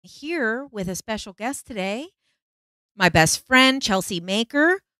here with a special guest today, my best friend, Chelsea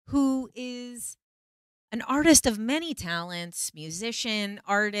Maker, who is an artist of many talents: musician,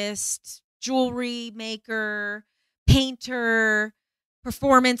 artist, jewelry maker, painter,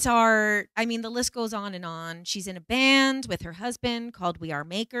 performance art. I mean, the list goes on and on. She's in a band with her husband called We Are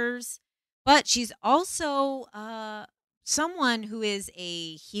Makers, but she's also someone who is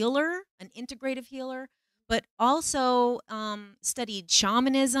a healer, an integrative healer, but also studied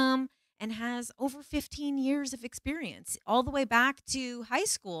shamanism and has over 15 years of experience, all the way back to high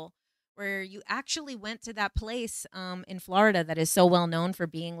school, where you actually went to that place in Florida that is so well known for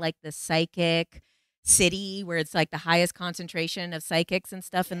being like the psychic city, where it's like the highest concentration of psychics and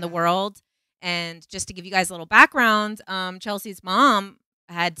stuff in the world. And just to give you guys a little background, Chelsea's mom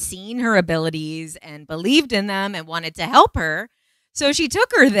had seen her abilities and believed in them and wanted to help her. So she took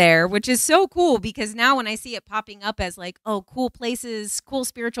her there, which is so cool, because now when I see it popping up as like, oh, cool places, cool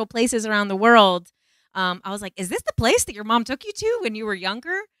spiritual places around the world, I was like, is this the place that your mom took you to when you were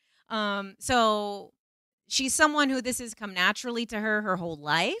younger? So she's someone who this has come naturally to her whole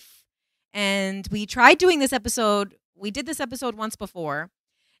life. And we tried doing this episode. We did this episode once before,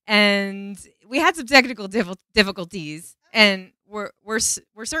 and we had some technical difficulties, and we're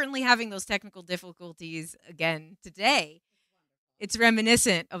certainly having those technical difficulties again today. It's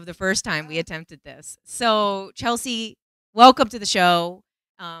reminiscent of the first time we attempted this. So, Chelsea, welcome to the show.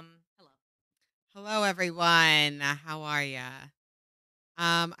 Hello. Hello, everyone. How are ya?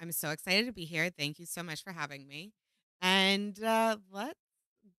 I'm so excited to be here. Thank you so much for having me. And let's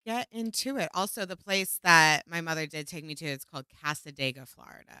get into it. Also, the place that my mother did take me to is called Casadega,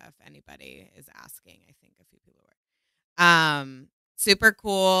 Florida, if anybody is asking. I think a few people were. Super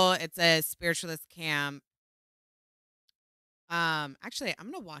cool. It's a spiritualist camp. Actually,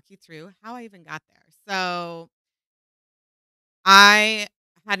 I'm going to walk you through how I even got there. So I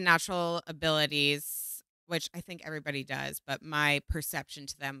had natural abilities, which I think everybody does, but my perception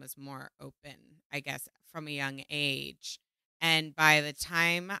to them was more open, I guess, from a young age. And by the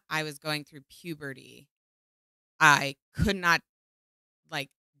time I was going through puberty, I could not like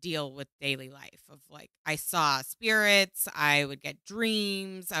deal with daily life of like, I saw spirits, I would get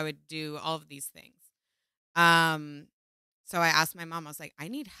dreams, I would do all of these things. So I asked my mom, I was like, I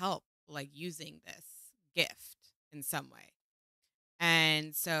need help like using this gift in some way.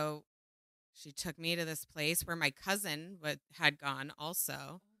 And so she took me to this place where my cousin had gone also. Oh,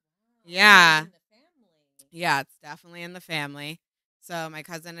 wow. Yeah. So it's in the family. Yeah, it's definitely in the family. So my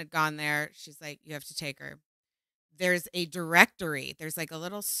cousin had gone there. She's like, you have to take her. There's a directory. There's like a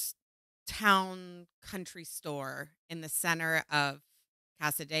little town country store in the center of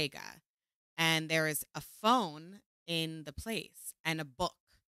Casadega. And there is a phone in the place and a book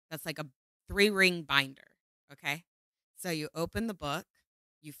that's like a 3-ring binder. Okay. So you open the book,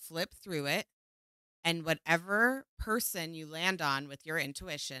 you flip through it, and whatever person you land on with your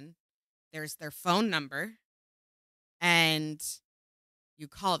intuition, there's their phone number, and you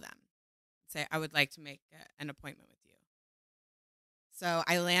call them. Say, I would like to make an appointment with you. So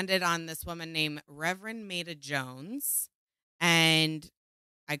I landed on this woman named Reverend Maida Jones, and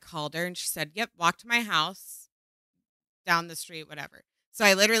I called her, and she said, yep, walk to my house, down the street, whatever. So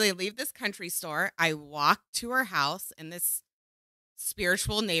I literally leave this country store. I walk to her house in this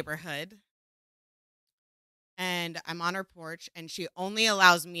spiritual neighborhood, and I'm on her porch, and she only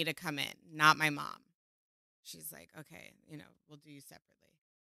allows me to come in, not my mom. She's like, okay, we'll do you separately.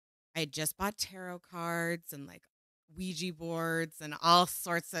 I had just bought tarot cards and like Ouija boards and all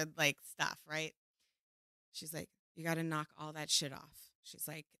sorts of like stuff, right? She's like, you got to knock all that shit off. She's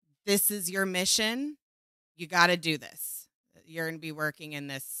like, this is your mission. You got to do this. You're going to be working in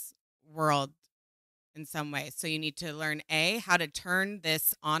this world in some way. So you need to learn how to turn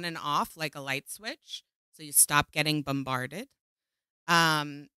this on and off like a light switch. So you stop getting bombarded.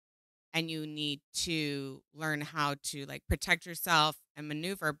 And you need to learn how to like protect yourself and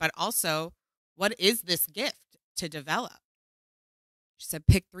maneuver, but also what is this gift to develop? She said,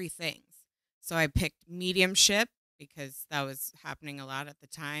 pick 3 things. So I picked mediumship because that was happening a lot at the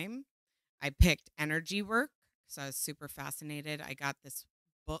time. I picked energy work. So I was super fascinated. I got this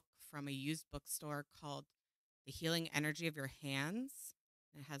book from a used bookstore called The Healing Energy of Your Hands.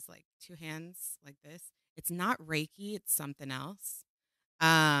 It has like 2 hands like this. It's not Reiki, it's something else.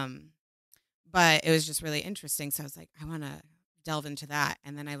 But it was just really interesting. So I was like, I want to delve into that.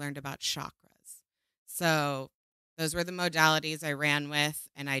 And then I learned about chakras. So those were the modalities I ran with.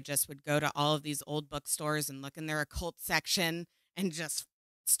 And I just would go to all of these old bookstores and look in their occult section and just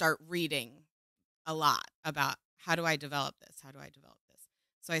start reading a lot about how do I develop this? How do I develop this?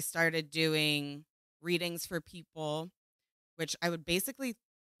 So I started doing readings for people, which I would basically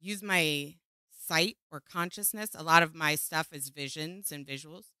use my sight or consciousness. A lot of my stuff is visions and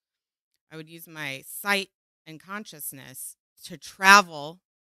visuals. I would use my sight and consciousness to travel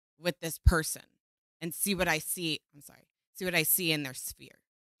with this person and see what I see. See what I see in their sphere.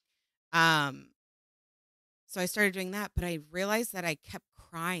 So I started doing that, but I realized that I kept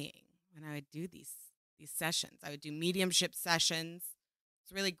crying when I would do these sessions. I would do mediumship sessions.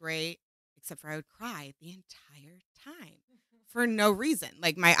 It's really great, except for I would cry the entire time for no reason.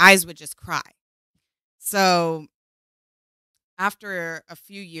 Like my eyes would just cry. So after a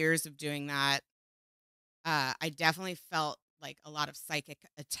few years of doing that, I definitely felt like a lot of psychic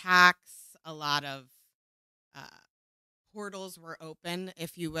attacks, a lot of uh, portals were open,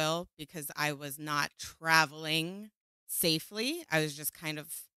 if you will, because I was not traveling safely. I was just kind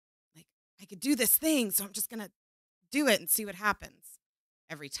of like, I could do this thing, so I'm just going to do it and see what happens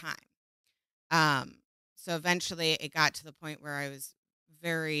every time. So eventually it got to the point where I was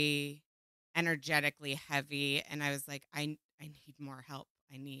very energetically heavy, and I was like, I need more help.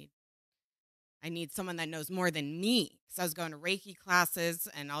 I need someone that knows more than me. So I was going to Reiki classes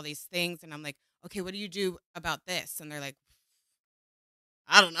and all these things, and I'm like, okay, what do you do about this? And they're like,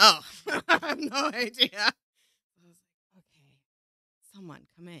 I don't know. I have no idea. I was like, okay, someone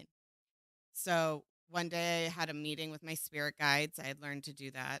come in. So one day I had a meeting with my spirit guides. I had learned to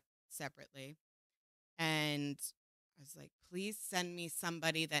do that separately. And I was like, please send me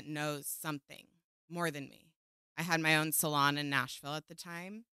somebody that knows something more than me. I had my own salon in Nashville at the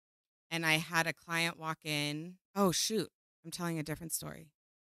time. And I had a client walk in. Oh, shoot. I'm telling a different story.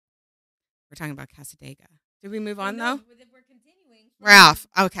 We're talking about Casadega. Did we move on, though? We're continuing. We're off.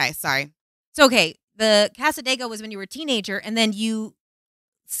 Okay, sorry. So, okay, the Casadega was when you were a teenager, and then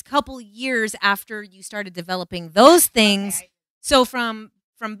couple years after you started developing those things. Okay. So from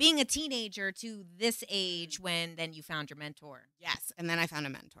being a teenager to this age, when then you found your mentor. Yes, and then I found a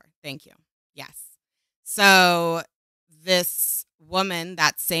mentor. Thank you. Yes. So this woman,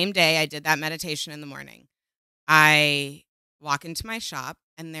 that same day I did that meditation in the morning, I walk into my shop,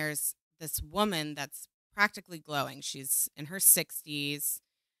 and there's this woman that's practically glowing. She's in her 60s,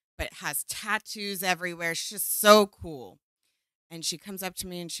 but has tattoos everywhere. She's just so cool. And she comes up to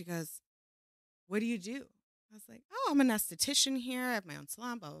me and she goes, what do you do? I was like, oh, I'm an esthetician here. I have my own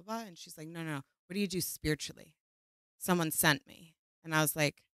salon, blah, blah, blah. And she's like, no. What do you do spiritually? Someone sent me. And I was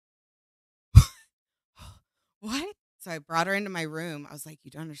like, what? So I brought her into my room. I was like, you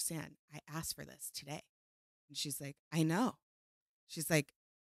don't understand. I asked for this today. And she's like, I know. She's like,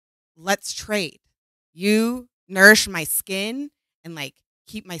 let's trade. You nourish my skin and like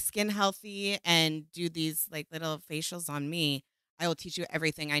keep my skin healthy and do these like little facials on me. I will teach you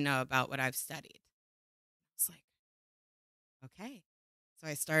everything I know about what I've studied. It's like, okay. So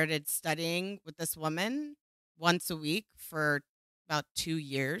I started studying with this woman once a week for about 2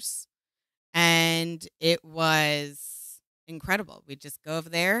 years. And it was incredible. We'd just go over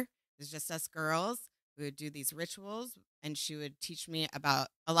there. It was just us girls. We would do these rituals, and she would teach me a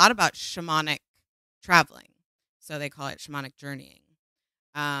lot about shamanic traveling. So they call it shamanic journeying.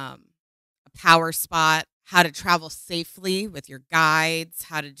 A power spot, how to travel safely with your guides,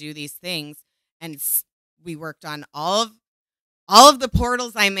 how to do these things. And we worked on all of the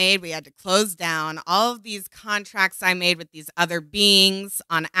portals I made. We had to close down all of these contracts I made with these other beings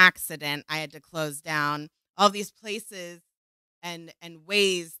on accident. I had to close down all these places and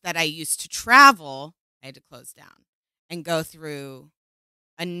ways that I used to travel. I had to close down and go through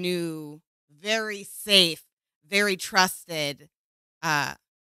a new, very safe, very trusted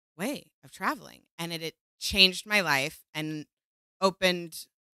way of traveling. And it changed my life and opened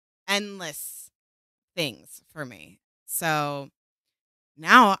endless things for me. So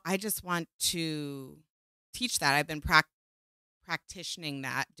now I just want to teach that. I've been practicing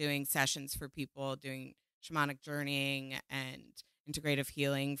that, doing sessions for people, doing shamanic journeying and integrative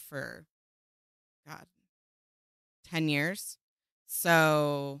healing for, God, 10 years.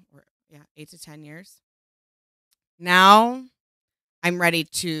 So, 8 to 10 years. Now I'm ready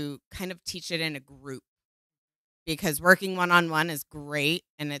to kind of teach it in a group, because working one-on-one is great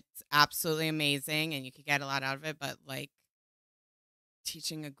and it's absolutely amazing and you could get a lot out of it, but like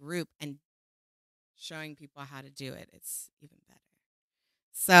teaching a group and showing people how to do it, it's even better.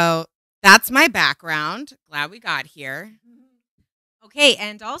 So that's my background. Glad we got here. Okay,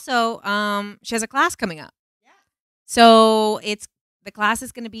 and also, she has a class coming up. Yeah. So the class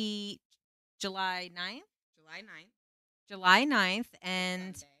is going to be July 9th. July 9th.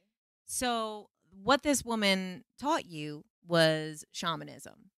 And Sunday. so what this woman taught you was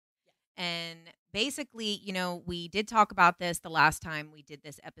shamanism. Yeah. And basically, we did talk about this the last time we did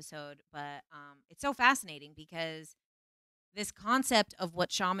this episode, but it's so fascinating because this concept of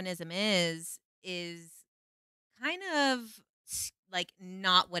what shamanism is kind of like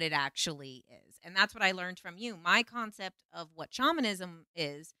not what it actually is. And that's what I learned from you. My concept of what shamanism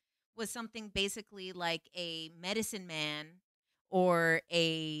is was something basically like a medicine man or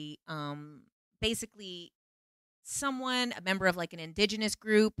a basically someone, a member of like an indigenous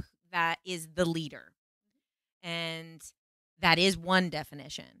group that is the leader. And that is one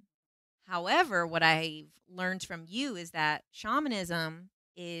definition. However, what I've learned from you is that shamanism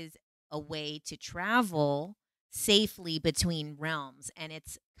is a way to travel safely between realms. And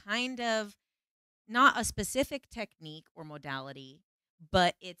it's kind of not a specific technique or modality,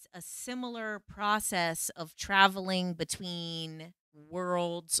 but it's a similar process of traveling between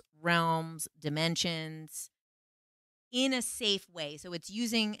worlds, realms, dimensions in a safe way. So it's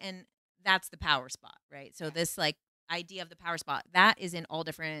using, and that's the power spot, right? So this like idea of the power spot, that is in all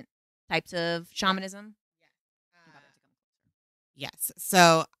different types of shamanism. Yes.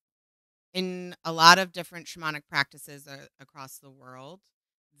 So in a lot of different shamanic practices across the world,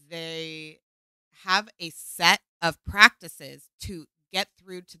 they have a set of practices to get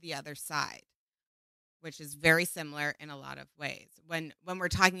through to the other side, which is very similar in a lot of ways. When we're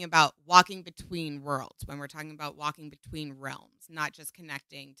talking about walking between worlds, when we're talking about walking between realms, not just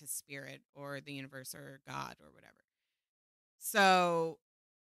connecting to spirit or the universe or God or whatever. So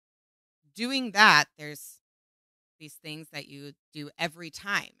doing that, there's these things that you do every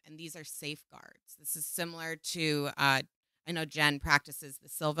time, and these are safeguards. This is similar to, I know Jen practices the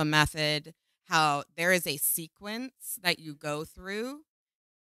Silva method, how there is a sequence that you go through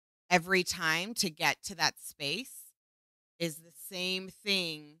every time to get to that space is the same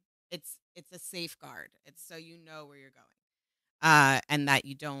thing. It's a safeguard. It's so you know where you're going, and that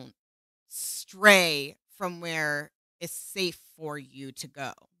you don't stray from where is safe for you to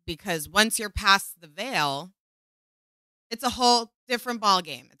go. Because once you're past the veil, it's a whole different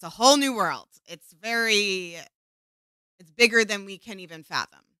ballgame. It's a whole new world. It's bigger than we can even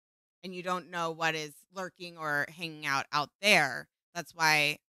fathom. And you don't know what is lurking or hanging out there. That's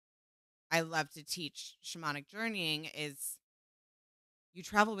why I love to teach shamanic journeying is you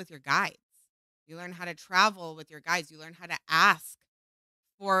travel with your guides. You learn how to travel with your guides. You learn how to ask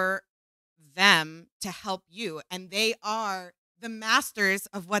for them to help you. And they are the masters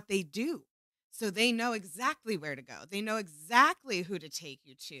of what they do. So they know exactly where to go. They know exactly who to take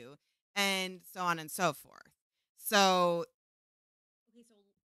you to, and so on and so forth. So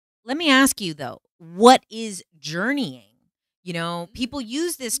let me ask you though, what is journeying? You know, people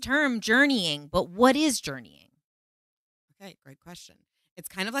use this term journeying, but what is journeying? Okay, great question. It's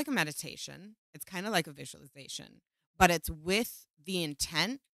kind of like a meditation. It's kind of like a visualization, but it's with the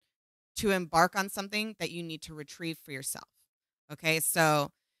intent to embark on something that you need to retrieve for yourself. Okay,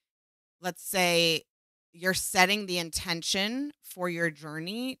 so let's say you're setting the intention for your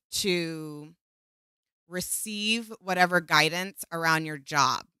journey to receive whatever guidance around your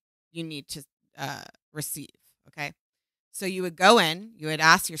job you need to receive. Okay, so you would go in, you would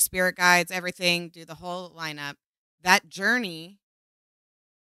ask your spirit guides, everything, do the whole lineup. That journey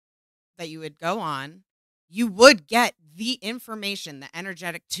that you would go on, you would get the information, the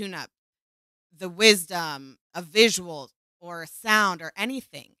energetic tune up, the wisdom, a visual or a sound or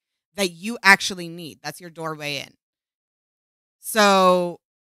anything that you actually need. That's your doorway in. So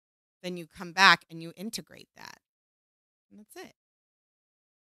then you come back and you integrate that. And that's it.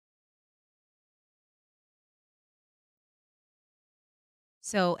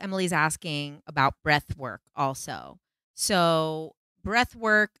 So Emily's asking about breath work also. So breath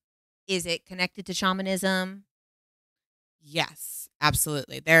work, is it connected to shamanism? Yes,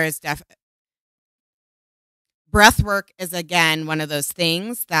 absolutely. There is breath work is again one of those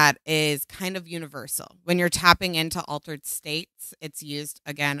things that is kind of universal. When you're tapping into altered states, it's used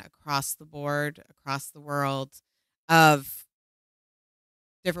again across the board, across the world, of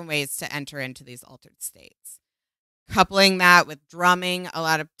different ways to enter into these altered states. Coupling that with drumming a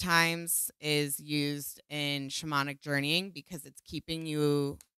lot of times is used in shamanic journeying because it's keeping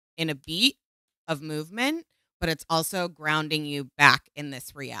you in a beat of movement, but it's also grounding you back in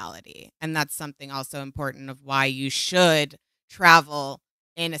this reality. And that's something also important of why you should travel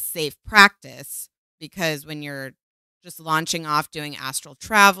in a safe practice, because when you're just launching off doing astral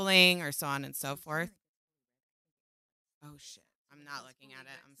traveling or so on and so forth. Oh, shit. I'm not looking at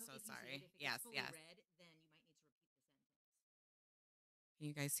it. I'm so sorry. Yes, yes. Can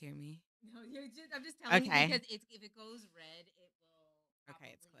you guys hear me? No, I'm just telling Okay. you because if it goes red, it will.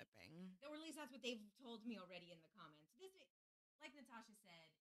 Okay, it's clipping. Or at least that's what they've told me already in the comments. Like Natasha said,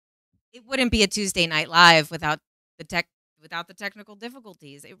 it wouldn't be a Tuesday Night Live without the technical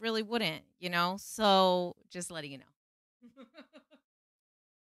difficulties. It really wouldn't, you know. So just letting you know.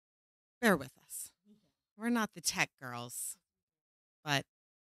 Bear with us. We're not the tech girls, but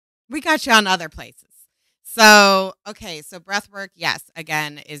we got you on other places. So, okay, so breath work, yes,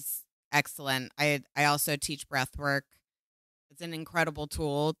 again, is excellent. I also teach breath work. It's an incredible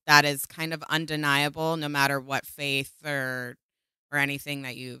tool that is kind of undeniable no matter what faith or anything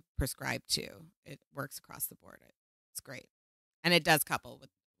that you prescribe to. It works across the board. It's great. And it does couple with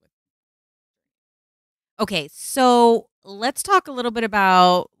Okay, so let's talk a little bit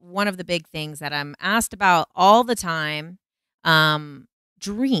about one of the big things that I'm asked about all the time,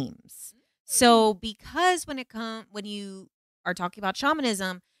 dreams. So because when you are talking about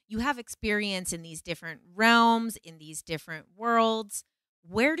shamanism, you have experience in these different realms, in these different worlds.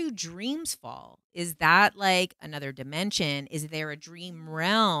 Where do dreams fall? Is that like another dimension? Is there a dream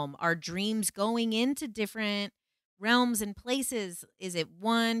realm? Are dreams going into different realms and places? Is it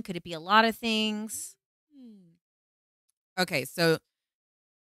one? Could it be a lot of things? Okay, so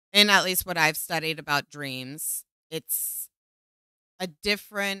in at least what I've studied about dreams, it's a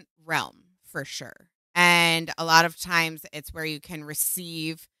different realm for sure. And a lot of times it's where you can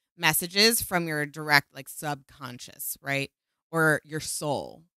receive messages from your direct like subconscious, right? Or your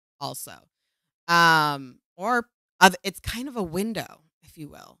soul also. Or it's kind of a window, if you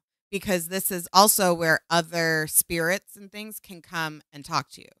will, because this is also where other spirits and things can come and talk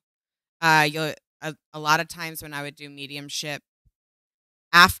to you. You'll a lot of times when I would do mediumship,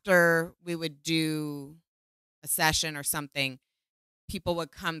 after we would do a session or something, people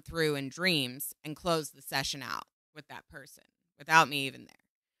would come through in dreams and close the session out with that person without me even there.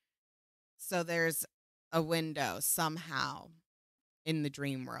 So there's a window somehow in the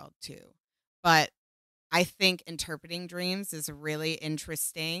dream world too. But I think interpreting dreams is really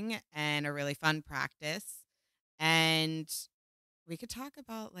interesting and a really fun practice. And we could talk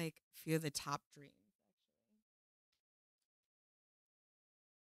about like a few of the top dreams. Let's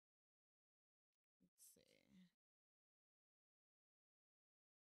see.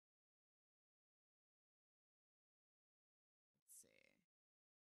 Let's see.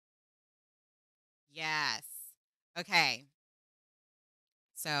 Yes. Okay.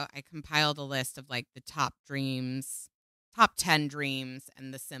 So I compiled a list of like the top dreams, top 10 dreams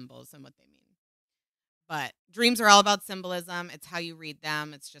and the symbols and what they mean. But dreams are all about symbolism. It's how you read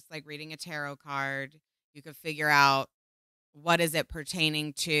them. It's just like reading a tarot card. You could figure out what is it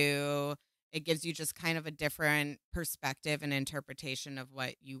pertaining to. It gives you just kind of a different perspective and interpretation of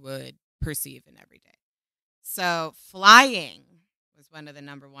what you would perceive in every day. So flying was one of the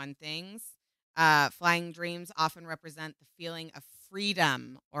number one things. Flying dreams often represent the feeling of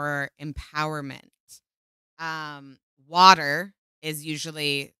freedom or empowerment. Water is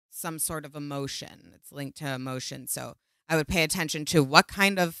usually some sort of emotion. It's linked to emotion. So I would pay attention to what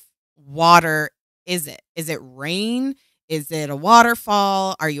kind of water is it? Is it rain? Is it a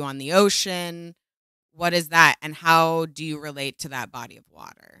waterfall? Are you on the ocean? What is that? And how do you relate to that body of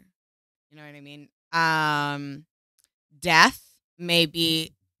water? You know what I mean? Death may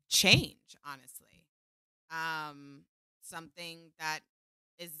be change, honestly. Something that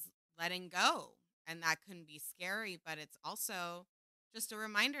is letting go. And that can be scary, but it's also just a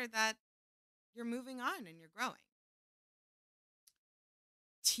reminder that you're moving on and you're growing.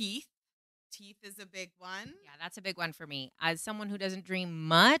 Teeth. Teeth is a big one. Yeah, that's a big one for me. As someone who doesn't dream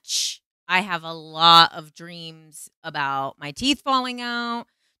much, I have a lot of dreams about my teeth falling out,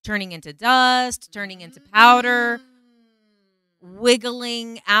 turning into dust, turning into powder,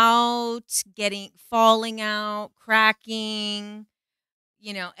 wiggling out, falling out, cracking,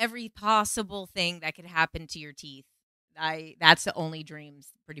 every possible thing that could happen to your teeth. That's the only dreams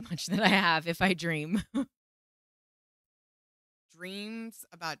pretty much that I have if I dream. Dreams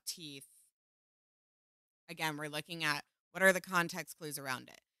about teeth. Again, we're looking at what are the context clues around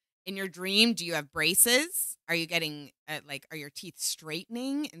it. In your dream, do you have braces? Are you getting are your teeth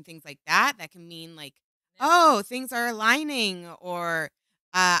straightening and things like that? That can mean like, oh, things are aligning, or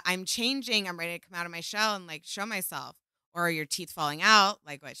I'm changing. I'm ready to come out of my shell and like show myself. Or are your teeth falling out,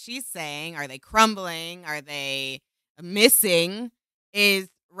 like what she's saying? Are they crumbling? Are they missing? Is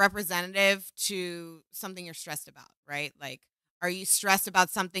representative to something you're stressed about, right? Like, are you stressed about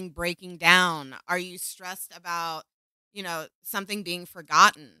something breaking down? Are you stressed about, something being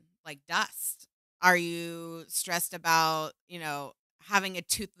forgotten, like dust? Are you stressed about, having a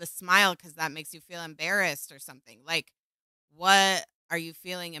toothless smile because that makes you feel embarrassed or something? Like, what are you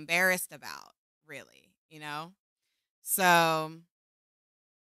feeling embarrassed about, really? So,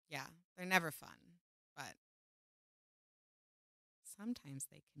 yeah, they're never fun, but sometimes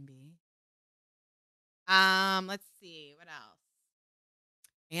they can be. Let's see what else.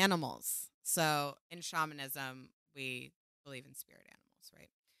 Animals. So in shamanism, we believe in spirit animals, right?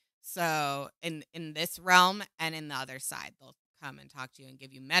 So in this realm and in the other side, they'll come and talk to you and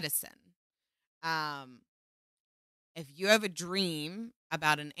give you medicine. Um, if you have a dream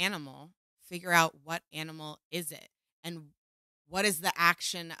about an animal, figure out what animal is it and what is the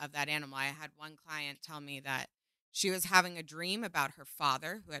action of that animal. I had one client tell me that she was having a dream about her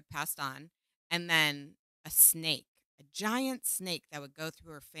father who had passed on, and then a snake, a giant snake that would go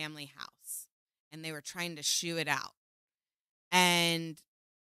through her family house, and they were trying to shoo it out. And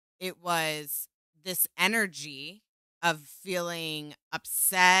it was this energy of feeling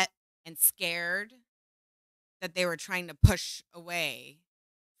upset and scared that they were trying to push away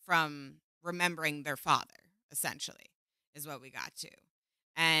from remembering their father, essentially, is what we got to.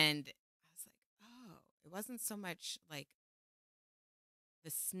 And I was like, oh, it wasn't so much like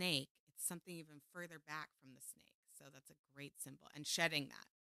the snake, it's something even further back from the snake. So that's a great symbol. And shedding that.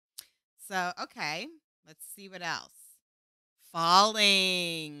 So, okay, let's see what else.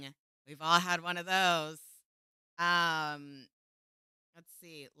 Falling. We've all had one of those. Um, let's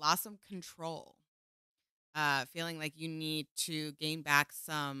see. Loss of control. Feeling like you need to gain back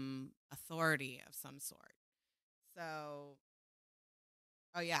some authority of some sort. So,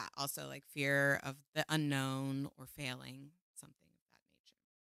 oh yeah, also like fear of the unknown or failing, something of that nature.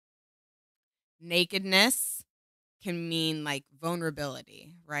 Nakedness can mean like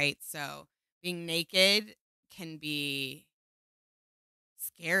vulnerability, right? So, being naked can be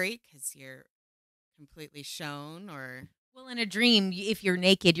scary because you're completely shown or Well, in a dream, if you're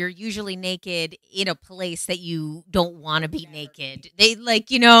naked, you're usually naked in a place that you don't want to be never naked. be. They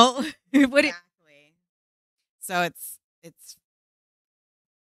what it, Exactly. So it's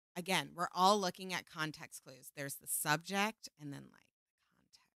again, we're all looking at context clues. There's the subject and then like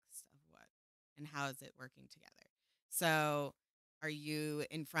the context of what and how is it working together. So, are you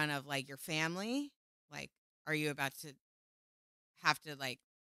in front of like your family? Like, are you about to have to like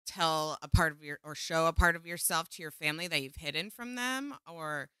tell a part of your or show a part of yourself to your family that you've hidden from them?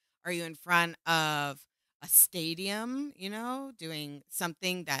 Or are you in front of a stadium, doing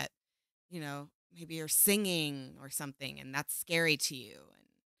something that, maybe you're singing or something and that's scary to you and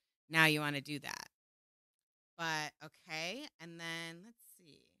now you want to do that. But okay, and then let's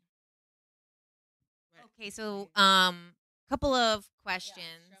see. What, okay, so anything else? couple of Yeah, show me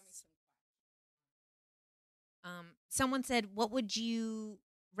questions. some Someone said, "What would you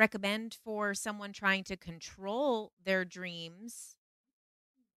recommend for someone trying to control their dreams,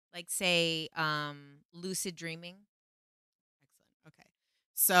 like say lucid dreaming?" Excellent. Okay.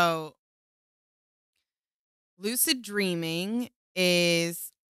 So, lucid dreaming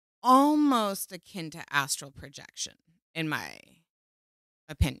is almost akin to astral projection, in my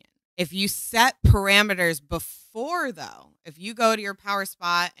opinion. If you set parameters before, though, if you go to your power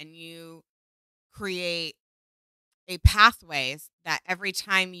spot and you create a pathways that every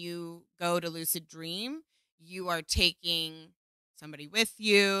time you go to lucid dream, you are taking somebody with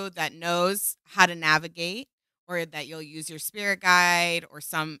you that knows how to navigate, or that you'll use your spirit guide or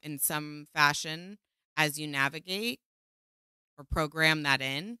some in some fashion as you navigate or program that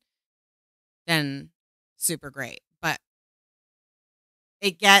in, then super great. But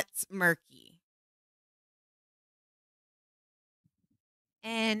it gets murky.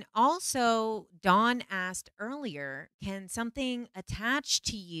 And also, Dawn asked earlier, can something attach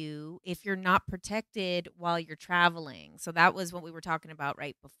to you if you're not protected while you're traveling? So that was what we were talking about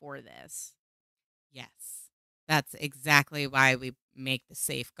right before this. Yes. That's exactly why we make the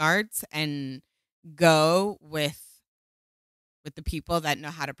safeguards and go with the people that know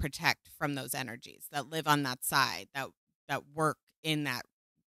how to protect from those energies, that live on that side, that work in that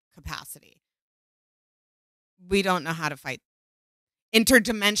capacity. We don't know how to fight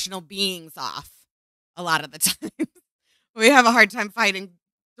interdimensional beings off a lot of the time. We have a hard time fighting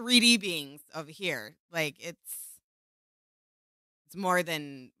 3D beings over here. Like it's more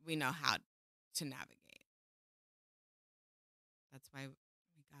than we know how to navigate. That's why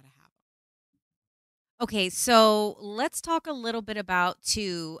we got to have them. Okay, so let's talk a little bit about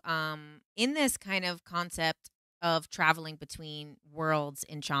too, in this kind of concept of traveling between worlds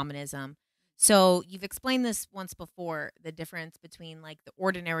in shamanism. So you've explained this once before, the difference between like the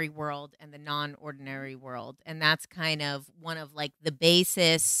ordinary world and the non-ordinary world, and that's kind of one of like the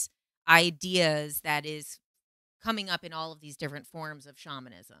basis ideas that is coming up in all of these different forms of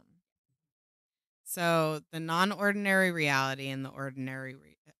shamanism. So the non-ordinary reality and the ordinary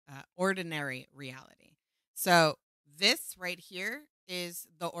reality. So this right here is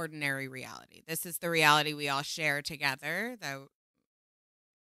the ordinary reality. This is the reality we all share together that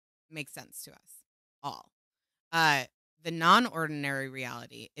makes sense to us all. Uh, the non-ordinary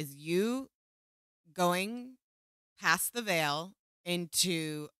reality is you going past the veil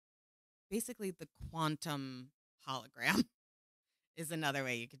into basically the quantum hologram is another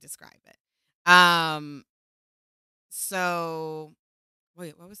way you could describe it. So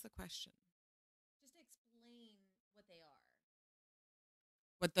wait, what was the question? Just explain what they are.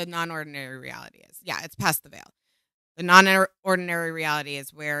 What the non-ordinary reality is. Yeah, it's past the veil. The non-ordinary reality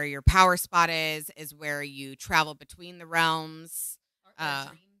is where your power spot is where you travel between the realms. Or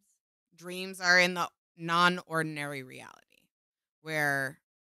dreams. Dreams are in the non-ordinary reality, where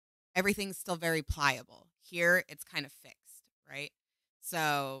everything's still very pliable. Here, it's kind of fixed, right?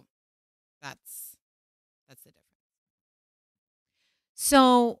 So that's the difference.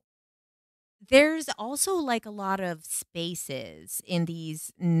 So there's also like a lot of spaces in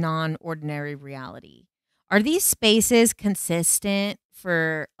these non-ordinary reality. Are these spaces consistent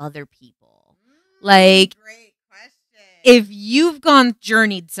for other people? Like, Great question. if you've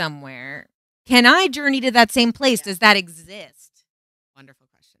journeyed somewhere, can I journey to that same place? Yeah. Does that exist? Wonderful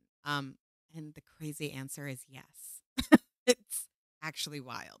question. And the crazy answer is yes. It's actually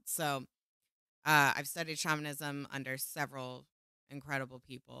wild. So, I've studied shamanism under several incredible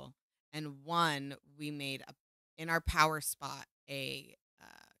people, and one we made in our power spot a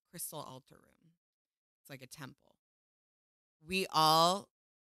crystal altar room. It's like a temple. We all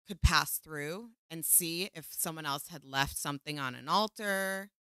could pass through and see if someone else had left something on an altar.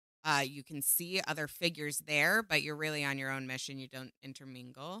 You can see other figures there, but you're really on your own mission. You don't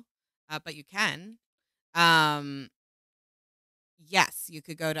intermingle, but you can. Yes, you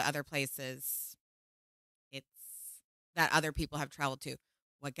could go to other places. It's that other people have traveled to.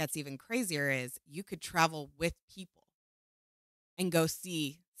 What gets even crazier is you could travel with people and go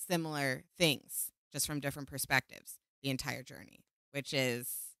see similar things just from different perspectives the entire journey, which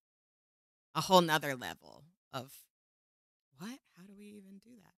is a whole nother level of what? How do we even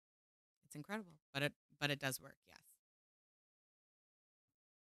do that? It's incredible, but it does work. Yes.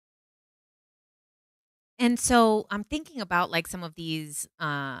 And so I'm thinking about like some of these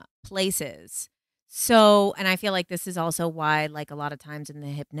places. So, and I feel like this is also why, like, a lot of times in the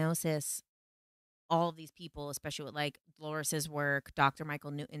hypnosis, all of these people, especially with like Dolores's work, Dr.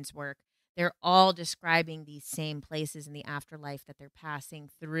 Michael Newton's work, they're all describing these same places in the afterlife that they're passing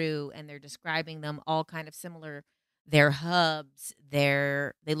through, and they're describing them all kind of similar. They're hubs.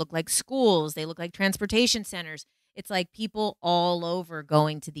 They look like schools. They look like transportation centers. It's like people all over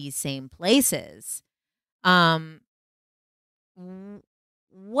going to these same places. Um,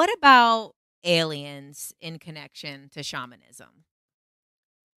 what about aliens in connection to shamanism?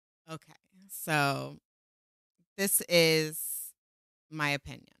 Okay. So this is my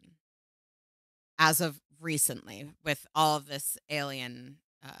opinion as of recently with all of this alien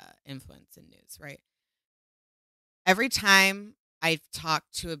influence in news, right? Every time I've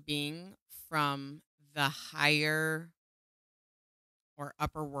talked to a being from the higher or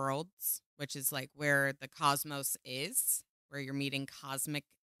upper worlds, which is like where the cosmos is, where you're meeting cosmic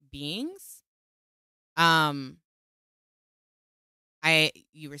beings, um,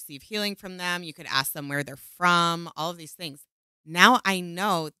 you receive healing from them. You could ask them where they're from, all of these things. Now I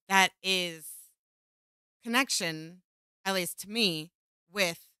know that is connection, at least to me,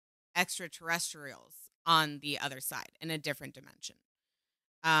 with extraterrestrials on the other side in a different dimension.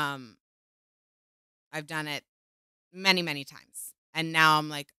 Um, I've done it many, many times. And now I'm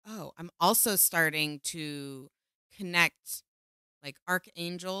like, oh, I'm also starting to connect like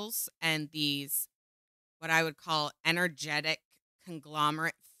archangels and these, what I would call energetic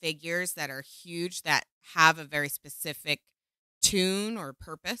conglomerate figures that are huge, that have a very specific tune or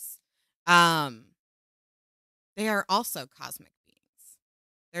purpose. They are also cosmic beings.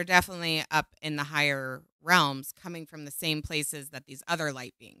 They're definitely up in the higher realms, coming from the same places that these other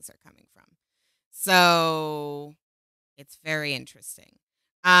light beings are coming from. So it's very interesting.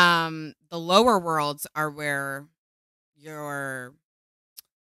 The lower worlds are where your,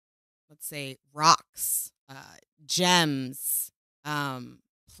 let's say, rocks, gems,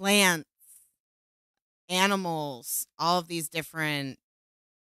 plants, animals, all of these different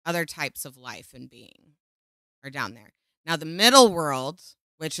other types of life and being are down there. Now, the middle world,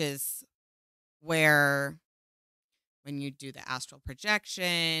 which is where when you do the astral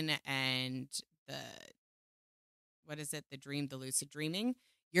projection and the, what is it, the lucid dreaming,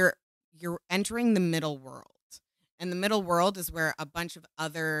 you're entering the middle world. And the middle world is where a bunch of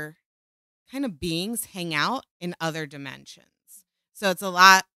other kind of beings hang out in other dimensions. So it's a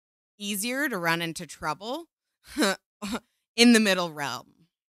lot easier to run into trouble in the middle realm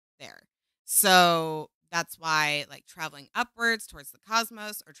there. So that's why, like, traveling upwards towards the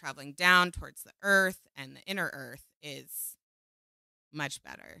cosmos or traveling down towards the earth and the inner earth is much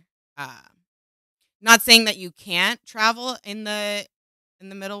better. Not saying that you can't travel in the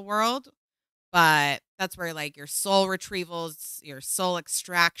middle world, but that's where like your soul retrievals, your soul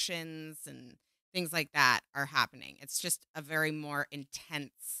extractions, and things like that are happening. It's just a very more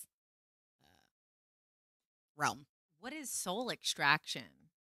intense realm. What is soul extraction?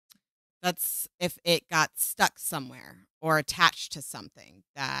 That's if it got stuck somewhere or attached to something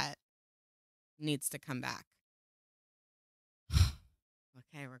that needs to come back.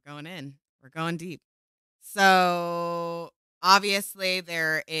 Okay, we're going in. We're going deep. So obviously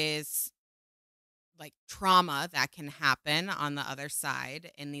there is like trauma that can happen on the other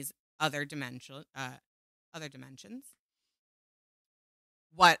side in these other dimensions.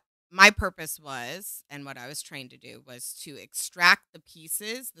 What my purpose was and what I was trained to do was to extract the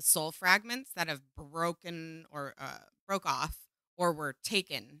pieces, the soul fragments that have broken or broke off or were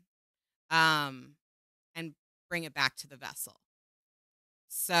taken, and bring it back to the vessel.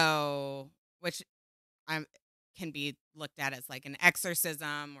 So, which can be looked at as like an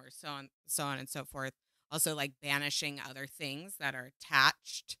exorcism or so on and so forth. Also, like banishing other things that are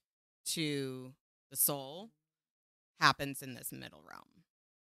attached to the soul happens in this middle realm.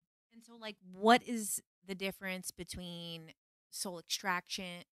 And so, like, what is the difference between soul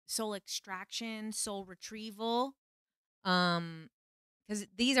extraction, soul retrieval? Because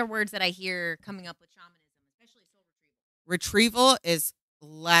these are words that I hear coming up with shamanism, especially soul retrieval. Retrieval is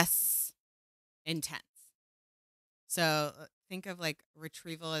less intense. So think of like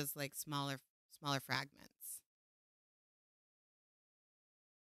retrieval as like smaller fragments.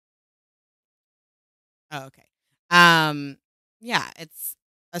 Oh, okay. Yeah, it's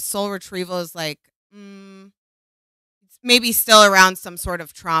a soul retrieval is like it's maybe still around some sort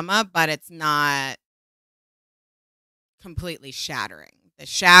of trauma, but it's not completely shattering. The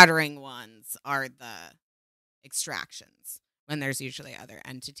shattering ones are the extractions when there's usually other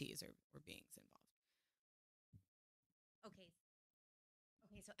entities or beings involved. Okay.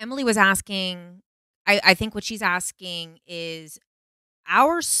 Okay. So Emily was asking. I think what she's asking is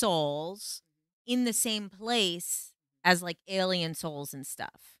our souls in the same place as like alien souls and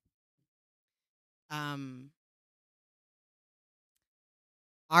stuff.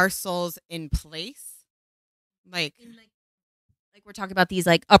 Our souls in place, like we're talking about these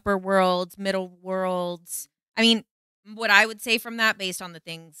like upper worlds, middle worlds. I mean, what I would say from that, based on the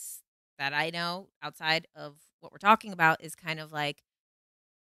things that I know outside of what we're talking about, is kind of like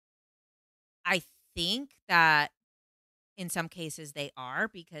I think that in some cases they are,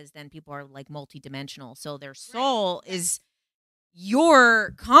 because then people are like multidimensional. So their soul is,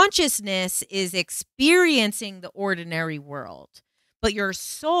 your consciousness is experiencing the ordinary world, but your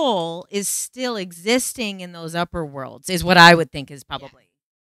soul is still existing in those upper worlds, is what I would think is probably.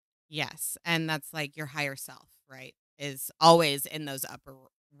 Yes. And that's like your higher self, right? Is always in those upper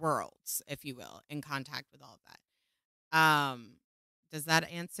worlds, if you will, in contact with all of that. Does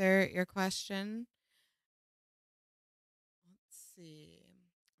that answer your question? Let's see.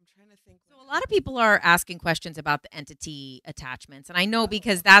 I'm trying to think. So a lot of people are asking questions about the entity attachments, and I know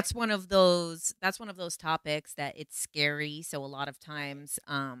because that's one of those topics that it's scary. So a lot of times,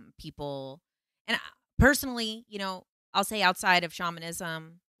 people, and personally, I'll say outside of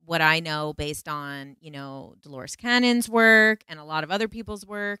shamanism, what I know based on Dolores Cannon's work and a lot of other people's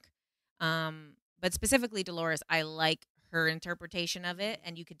work, but specifically Dolores, I like her interpretation of it,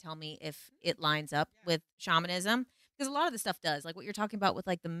 and you can tell me if it lines up with shamanism. Because a lot of the stuff does, like what you're talking about with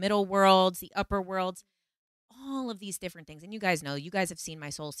like the middle worlds, the upper worlds, all of these different things. And you guys know, you guys have seen my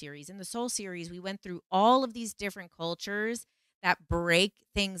Soul series. In the Soul series, we went through all of these different cultures that break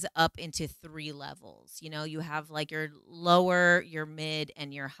things up into 3 levels. You have like your lower, your mid,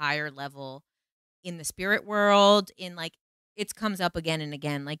 and your higher level in the spirit world. In like, it comes up again and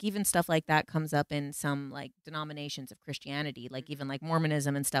again. Like even stuff like that comes up in some like denominations of Christianity, like even like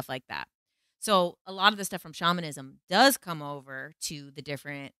Mormonism and stuff like that. So a lot of the stuff from shamanism does come over to the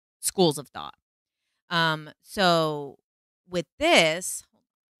different schools of thought. So with this, about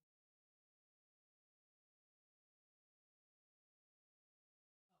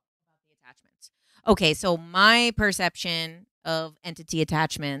the attachments. Okay, so my perception of entity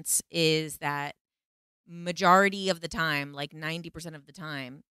attachments is that majority of the time, like 90% of the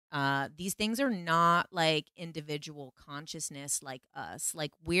time, these things are not like individual consciousness like us.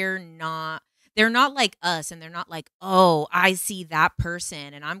 Like they're not like us, and they're not like, oh, I see that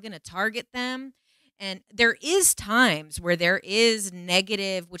person and I'm going to target them. And there is times where there is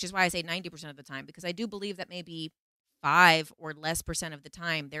negative, which is why I say 90% of the time, because I do believe that maybe 5 or less percent of the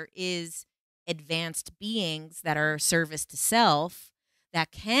time there is advanced beings that are service to self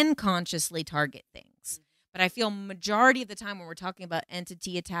that can consciously target things. But I feel majority of the time when we're talking about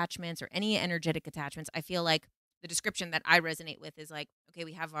entity attachments or any energetic attachments, I feel like the description that I resonate with is like, okay,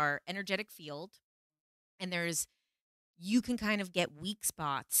 we have our energetic field, and you can kind of get weak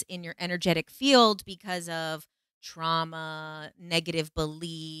spots in your energetic field because of trauma, negative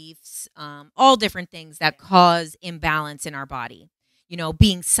beliefs, all different things that cause imbalance in our body.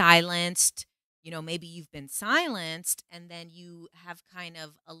 Being silenced, maybe you've been silenced and then you have kind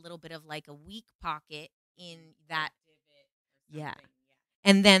of a little bit of like a weak pocket in that. Yeah.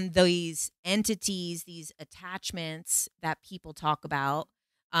 And then these entities, these attachments that people talk about,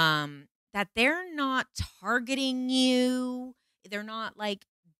 that they're not targeting you. They're not like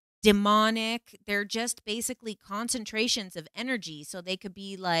demonic. They're just basically concentrations of energy. So they could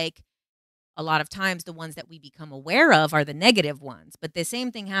be like, a lot of times the ones that we become aware of are the negative ones. But the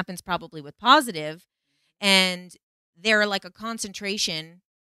same thing happens probably with positive. And they're like a concentration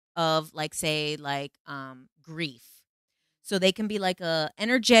of like, say, like grief. So they can be like a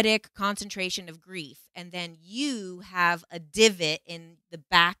energetic concentration of grief. And then you have a divot in the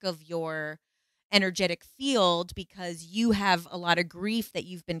back of your energetic field because you have a lot of grief that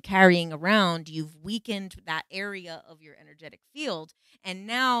you've been carrying around. You've weakened that area of your energetic field. And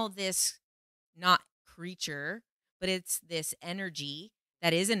now this, not creature, but it's this energy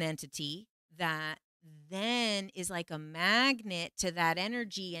that is an entity that then is like a magnet to that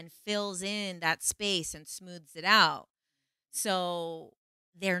energy and fills in that space and smooths it out. So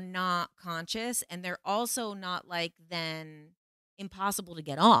they're not conscious, and they're also not like then impossible to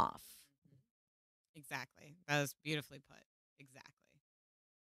get off. Exactly. That was beautifully put. Exactly.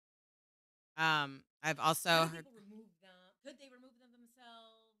 I've also How do heard. people remove them? Could they remove them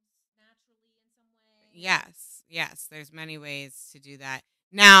themselves naturally in some way? Yes. There's many ways to do that.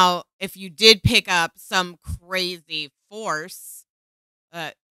 Now, if you did pick up some crazy force,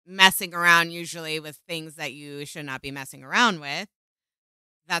 uh, messing around usually with things that you should not be messing around with,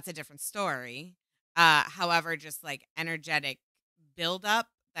 that's a different story. However, just like energetic buildup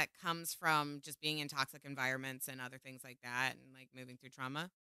that comes from just being in toxic environments and other things like that, and like moving through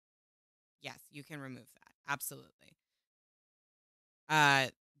trauma, yes, you can remove that. Absolutely. Uh,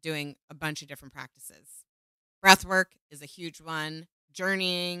 Doing a bunch of different practices. Breath work is a huge one.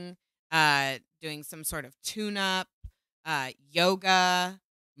 Journeying, doing some sort of tune-up, yoga,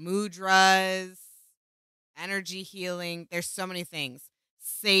 mudras, energy healing. There's so many things.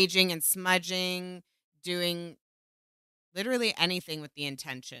 Saging and smudging, doing literally anything with the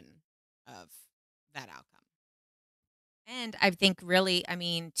intention of that outcome. And I think really, I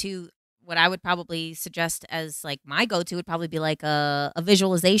mean, to what I would probably suggest as like my go-to would probably be like a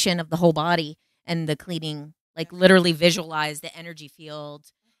visualization of the whole body and the cleaning, like literally visualize the energy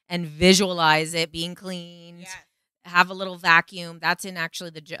field and visualize it being cleaned. Yes. Have a little vacuum. That's in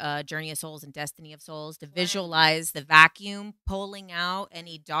actually the Journey of Souls and Destiny of Souls to Cleanse. visualize the vacuum pulling out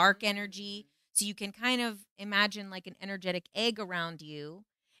any dark energy. So you can kind of imagine like an energetic egg around you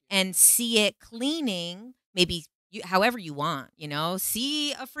and see it cleaning, maybe however you want,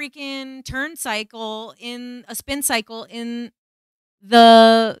 see a freaking turn cycle in a spin cycle in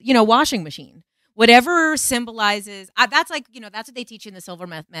the, washing machine. Whatever symbolizes, that's like, that's what they teach in the silver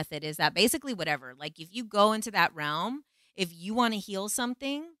method is that basically whatever, like if you go into that realm, if you want to heal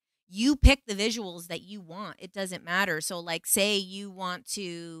something, you pick the visuals that you want. It doesn't matter. So like say you want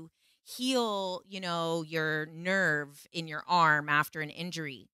to heal, your nerve in your arm after an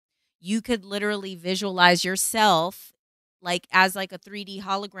injury. You could literally visualize yourself like as like a 3D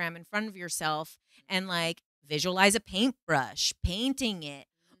hologram in front of yourself and like visualize a paintbrush painting it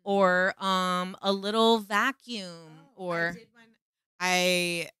or a little vacuum or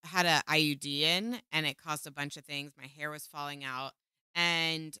I had a IUD in and it cost a bunch of things. My hair was falling out.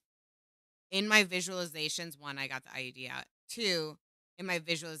 And in my visualizations, one, I got the IUD out. Two, in my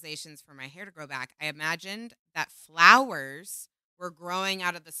visualizations for my hair to grow back, I imagined that flowers were growing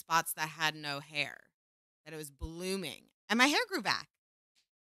out of the spots that had no hair, that it was blooming, and my hair grew back.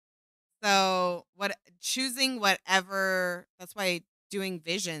 So choosing whatever, that's why doing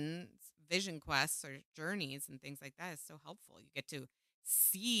vision quests or journeys and things like that is so helpful. You get to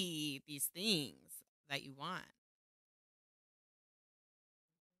see these things that you want.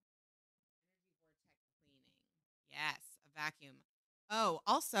 Yes, a vacuum. Oh,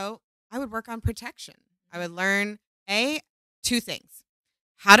 also, I would work on protection. I would learn two things.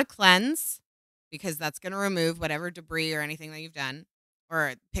 How to cleanse, because that's going to remove whatever debris or anything that you've done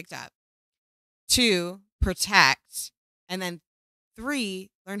or picked up. Two, protect. And then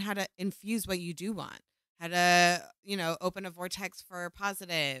three, learn how to infuse what you do want. How to, open a vortex for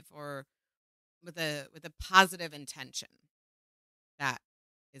positive or with a positive intention. That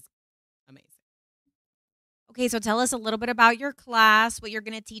is amazing. Okay, so tell us a little bit about your class, what you're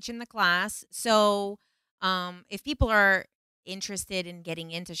going to teach in the class. So, if people are interested in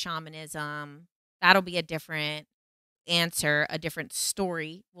getting into shamanism, that'll be a different answer, a different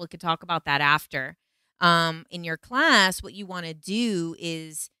story. We could talk about that after. In your class, what you want to do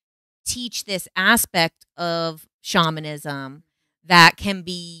is teach this aspect of shamanism that can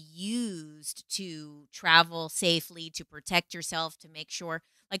be used to travel safely, to protect yourself, to make sure,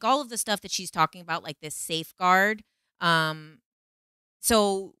 like all of the stuff that she's talking about, like this safeguard. Um,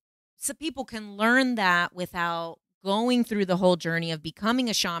 so, so people can learn that without going through the whole journey of becoming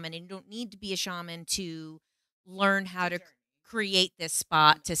a shaman. And you don't need to be a shaman to learn how to create this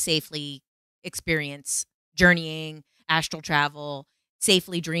spot to safely experience journeying, astral travel,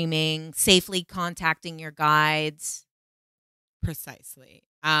 safely dreaming, safely contacting your guides. Precisely.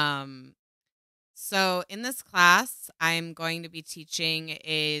 So in this class, I'm going to be teaching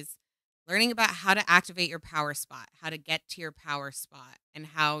is learning about how to activate your power spot, how to get to your power spot, and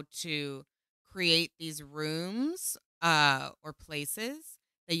how to create these rooms or places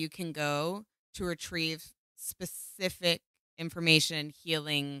that you can go to retrieve specific information,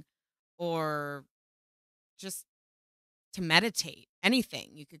 healing, or just to meditate,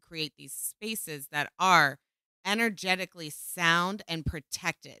 anything. You could create these spaces that are energetically sound and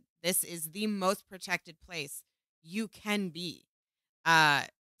protected. This is the most protected place you can be. Uh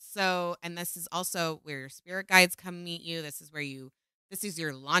and this is also where your spirit guides come meet you. This is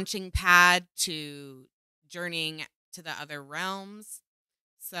your launching pad to journeying to the other realms.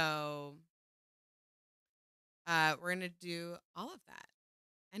 So we're going to do all of that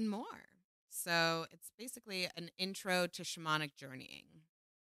and more. So it's basically an intro to shamanic journeying.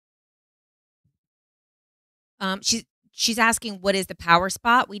 She's asking what is the power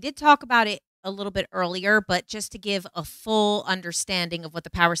spot. We did talk about it a little bit earlier, but just to give a full understanding of what the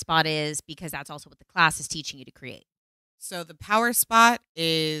power spot is, because that's also what the class is teaching you to create. So the power spot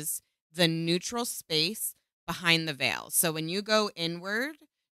is the neutral space behind the veil. So when you go inward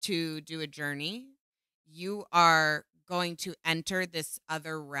to do a journey, you are going to enter this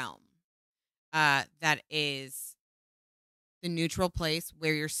other realm that is the neutral place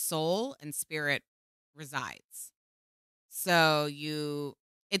where your soul and spirit resides. So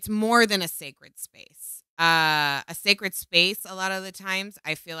it's more than a sacred space. A sacred space, a lot of the times,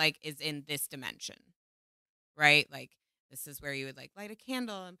 I feel like is in this dimension, right? Like this is where you would like light a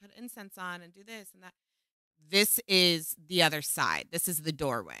candle and put incense on and do this and that. This is the other side. This is the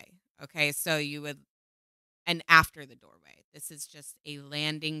doorway. Okay. And after the doorway, this is just a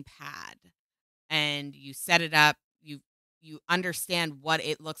landing pad and you set it up. You understand what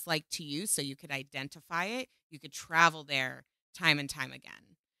it looks like to you so you could identify it. You could travel there time and time again.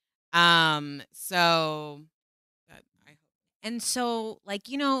 So I hope. And so, like,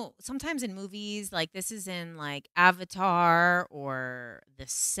 sometimes in movies, like this is in like Avatar or The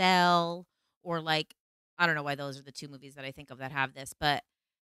Cell, or like, I don't know why those are the two movies that I think of that have this, but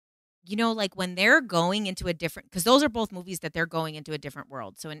like when they're going into a different, because those are both movies that they're going into a different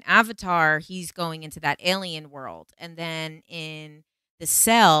world. So in Avatar, he's going into that alien world. And then in The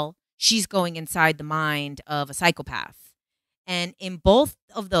Cell, she's going inside the mind of a psychopath. And in both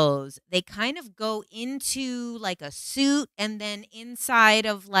of those, they kind of go into like a suit and then inside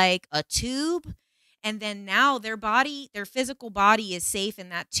of like a tube. And then now their physical body is safe in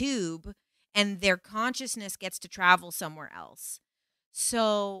that tube and their consciousness gets to travel somewhere else.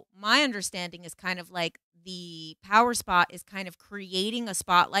 So my understanding is kind of like the power spot is kind of creating a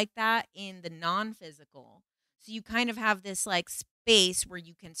spot like that in the non-physical. So you kind of have this like space where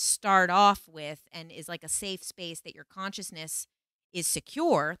you can start off with and is like a safe space that your consciousness is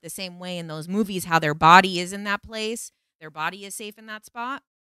secure, the same way in those movies how their body is in that place, their body is safe in that spot.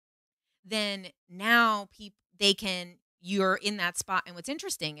 Then now you're in that spot. And what's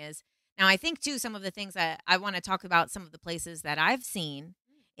interesting is now I think too some of the things that I want to talk about, some of the places that I've seen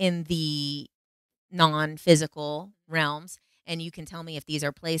in the non-physical realms, and you can tell me if these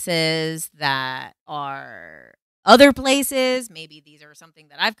are places that are other places, maybe these are something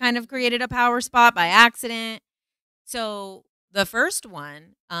that I've kind of created a power spot by accident. So the first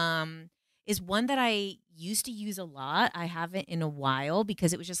one is one that I used to use a lot. I haven't in a while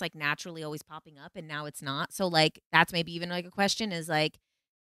because it was just like naturally always popping up and now it's not. So like that's maybe even like a question is like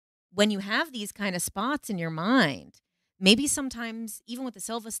when you have these kind of spots in your mind, maybe sometimes even with the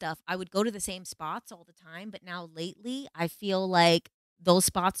Silva stuff, I would go to the same spots all the time, but now lately I feel like those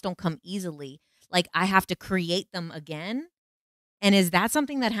spots don't come easily. Like I have to create them again. And is that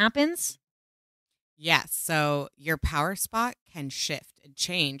something that happens? Yes. So your power spot can shift and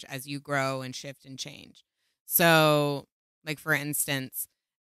change as you grow and shift and change. So, like for instance,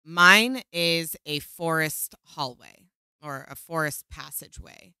 Mine is a forest hallway or a forest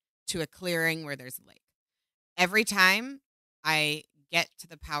passageway to a clearing where there's a lake. Every time I get to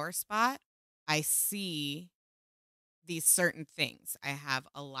the power spot, I see these certain things. I have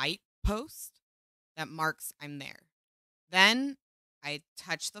a light post that marks I'm there. Then I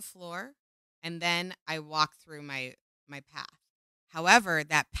touch the floor and then I walk through my path. However,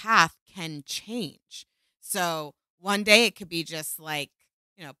 that path can change. So one day it could be just like,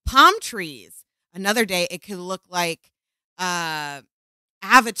 palm trees. Another day it could look like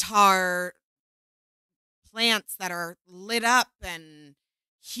avatar plants that are lit up and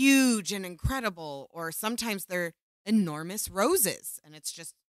huge and incredible, or sometimes they're enormous roses and it's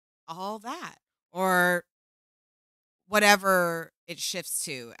just all that, or whatever it shifts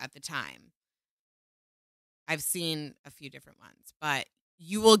to at the time. I've seen a few different ones, but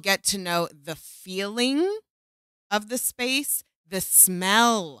you will get to know the feeling of the space, the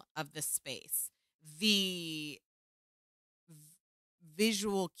smell of the space, the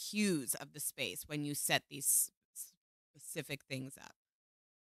visual cues of the space when you set these specific things up.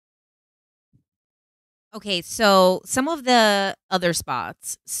 Okay, so some of the other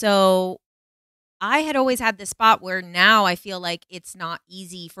spots. So I had always had this spot where now I feel like it's not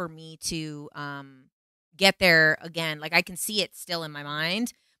easy for me to get there again. Like I can see it still in my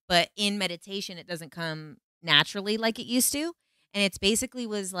mind, but in meditation it doesn't come naturally like it used to. And it's basically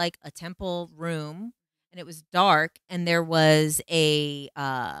was like a temple room, and it was dark, and there was a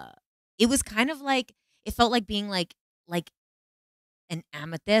it was kind of like, it felt like being like an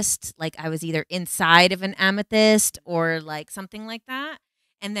amethyst, like I was either inside of an amethyst or like something like that.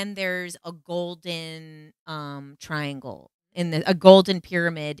 And then there's a golden triangle in a golden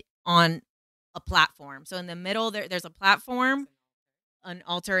pyramid on a platform. So in the middle there's a platform, an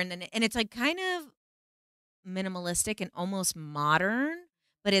altar, and it's like kind of minimalistic and almost modern,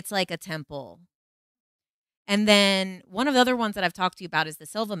 but it's like a temple. And then one of the other ones that I've talked to you about is the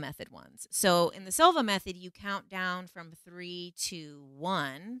Silva method ones. So in the Silva method, you count down from 3 to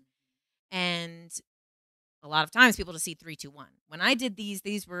 1. And a lot of times people just see 3, 2, 1. When I did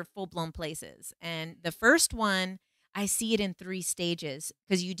these were full blown places. And the first one, I see it in 3 stages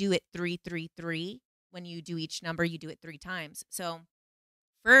because you do it 3, 3, 3. When you do each number, you do it 3 times. So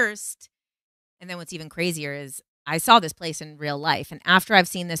first, and then what's even crazier is I saw this place in real life. And after I've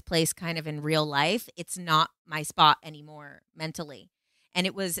seen this place kind of in real life, it's not my spot anymore mentally. And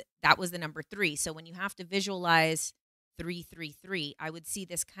that was the number 3. So when you have to visualize 3, 3, 3, I would see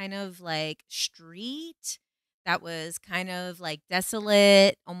this kind of like street that was kind of like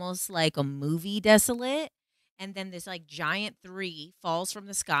desolate, almost like a movie desolate. And then this like giant 3 falls from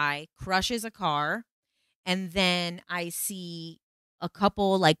the sky, crushes a car. And then I see a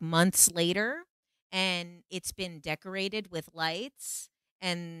couple like months later, and it's been decorated with lights,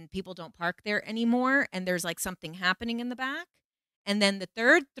 and people don't park there anymore, and there's like something happening in the back. And then the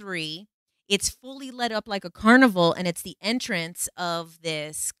third 3, it's fully lit up like a carnival, and it's the entrance of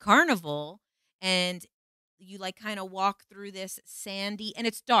this carnival. And you like kind of walk through this sandy, and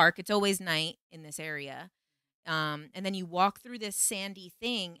it's dark, it's always night in this area. And then you walk through this sandy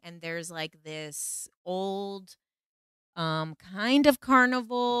thing, and there's like this old kind of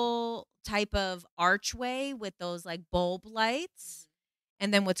carnival type of archway with those like bulb lights.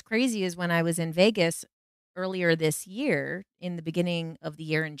 And then what's crazy is when I was in Vegas earlier this year, in the beginning of the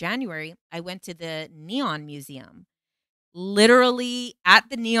year in January, I went to the Neon Museum. Literally at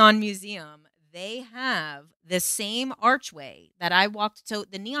the Neon Museum, they have the same archway that I walked. So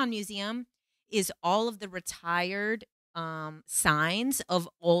the Neon Museum is all of the retired signs of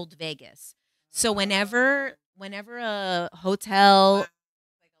old Vegas. So whenever a hotel, Like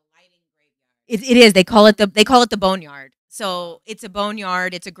a lighting graveyard. it is, they call it the boneyard. So it's a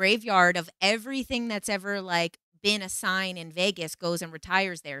boneyard, it's a graveyard of everything that's ever like been a sign in Vegas goes and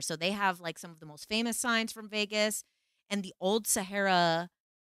retires there. So they have like some of the most famous signs from Vegas, and the old Sahara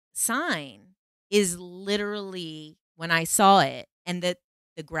sign is literally, when I saw it, and the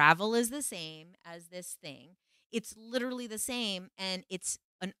gravel is the same as this thing. It's literally the same, and it's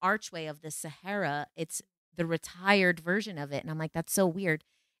an archway of the Sahara. It's the retired version of it, and I'm like, that's so weird.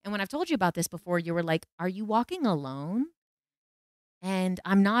 And when I've told you about this before, you were like, "Are you walking alone?" And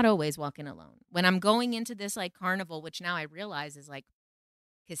I'm not always walking alone. When I'm going into this like carnival, which now I realize is like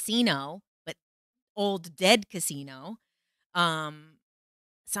casino, but old dead casino. Um,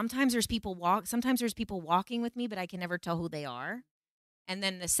 sometimes there's people walking with me, but I can never tell who they are. And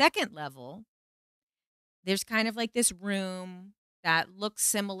then the second level, there's kind of like this room. that looks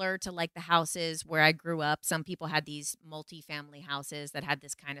similar to like the houses where I grew up. Some people had these multi-family houses that had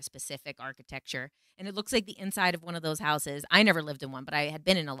this kind of specific architecture. And it looks like the inside of one of those houses. I never lived in one, but I had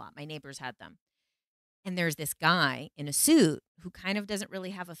been in a lot. My neighbors had them. And there's this guy in a suit who kind of doesn't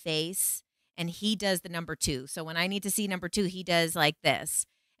really have a face. And he does the number 2. So when I need to see number 2, he does like this.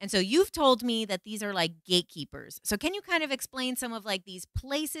 And so you've told me that these are like gatekeepers. So can you kind of explain some of like these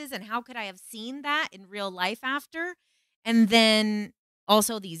places and how could I have seen that in real life after? And then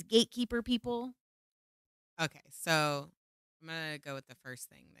also these gatekeeper people. Okay, so I'm gonna go with the first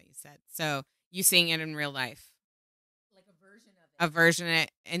thing that you said. So you seeing it in real life, Like a version of a it. version of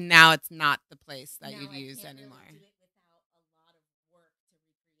it, and now it's not the place that Now you'd I use can't anymore. really do it without a lot of work to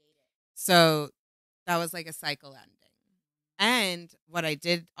recreate it. So that was like a cycle ending. And what I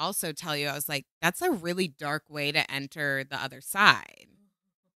did also tell you, I was like, that's a really dark way to enter the other side.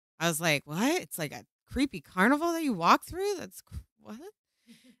 I was like, what? It's like a creepy carnival that you walk through? What?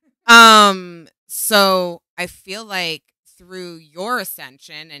 So I feel like through your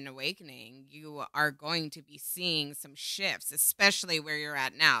ascension and awakening, you are going to be seeing some shifts, especially where you're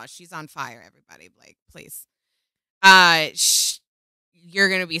at now. She's on fire, everybody. Like, please. You're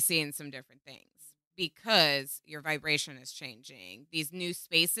going to be seeing some different things because your vibration is changing. These new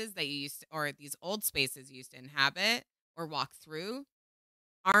spaces that you used to, or these old spaces you used to inhabit or walk through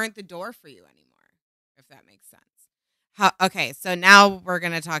aren't the door for you anymore, if that makes sense. Okay, so now we're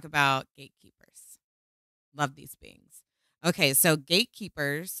going to talk about gatekeepers. Love these beings. Okay, so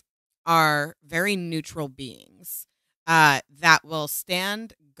gatekeepers are very neutral beings that will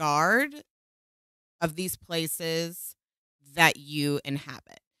stand guard of these places that you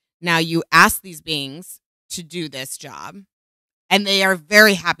inhabit. Now, you ask these beings to do this job, and they are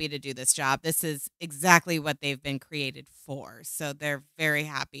very happy to do this job. This is exactly what they've been created for. So they're very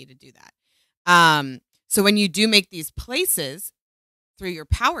happy to do that. So when you do make these places through your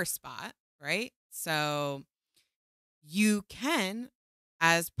power spot, right? So you can,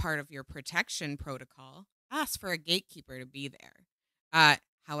 as part of your protection protocol, ask for a gatekeeper to be there.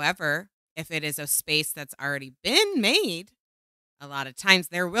 However, if it is a space that's already been made, a lot of times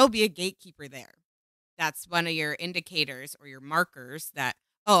there will be a gatekeeper there. That's one of your indicators or your markers that,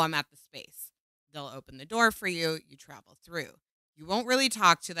 oh, I'm at the space. They'll open the door for you. You travel through. You won't really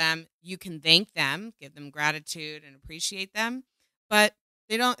talk to them. You can thank them, give them gratitude and appreciate them, but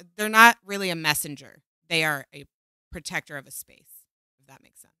they're not really a messenger. They are a protector of a space, if that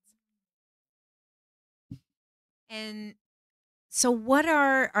makes sense. And so what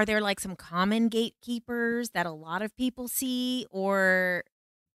are there like some common gatekeepers that a lot of people see or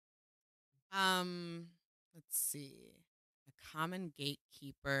Let's see. A common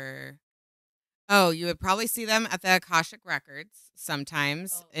gatekeeper. Oh, you would probably see them at the Akashic Records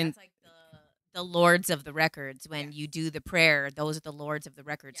sometimes. that's like the lords of the records when Yes. you do the prayer, those are the lords of the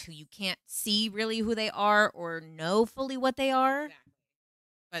records who Yes. you can't see really who they are or know fully what they are. Exactly.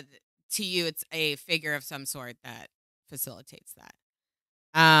 But to you, it's a figure of some sort that facilitates that.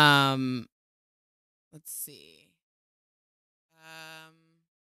 Let's see.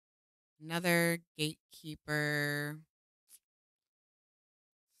 Another gatekeeper,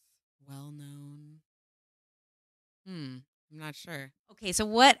 well known. I'm not sure. Okay, so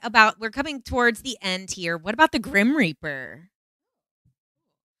what about we're coming towards the end here. What about the Grim Reaper?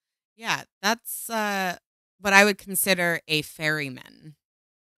 Yeah, that's what I would consider a ferryman.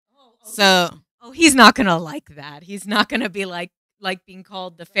 So, Oh, he's not going to like that. He's not going to be like being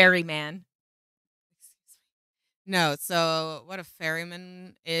called the ferryman. no, so what a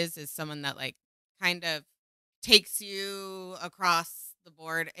ferryman is someone that like kind of takes you across the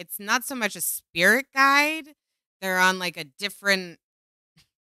board. It's not so much a spirit guide. They're on like a different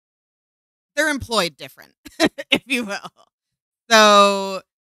they're employed different, if you will. So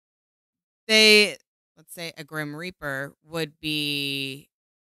let's say a Grim Reaper would be.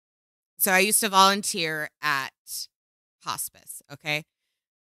 So I used to volunteer at hospice, okay?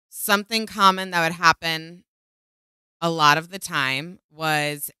 Something common that would happen a lot of the time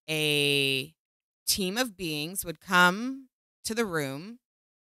was a team of beings would come to the room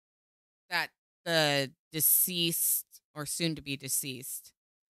that the deceased or soon to be deceased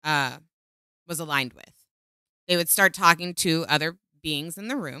was aligned with. They would start talking to other beings in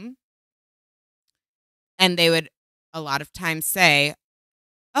the room, and they would a lot of times say,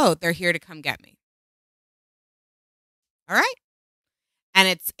 "Oh, they're here to come get me." All right? And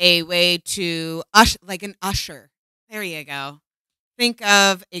it's a way to like an usher. There you go. Think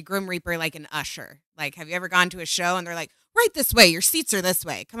of a Grim Reaper like an usher. Like, have you ever gone to a show and they're like, right this way, your seats are this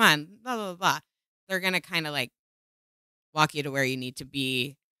way. Come on, blah, blah, blah. They're going to kind of like walk you to where you need to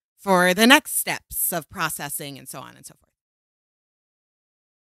be for the next steps of processing and so on and so forth.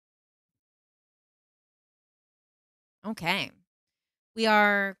 Okay. We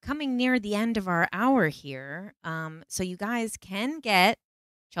are coming near the end of our hour here. So you guys can get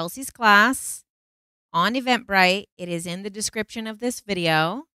Chelsea's class on Eventbrite. It is in the description of this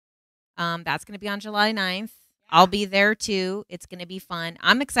video. That's going to be on July 9th. I'll be there too. It's going to be fun.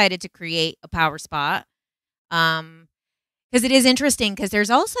 I'm excited to create a power spot. Because it is interesting because there's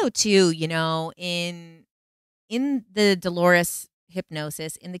also too, in the Dolores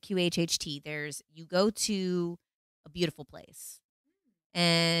hypnosis, in the QHHT, you go to a beautiful place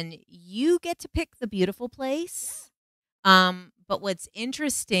and you get to pick the beautiful place. But what's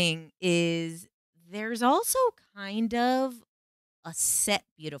interesting is there's also kind of a set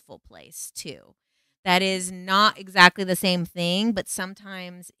beautiful place too. That is not exactly the same thing, but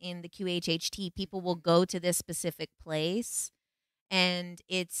sometimes in the QHHT, people will go to this specific place and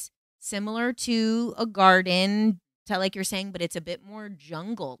it's similar to a garden, like you're saying, but it's a bit more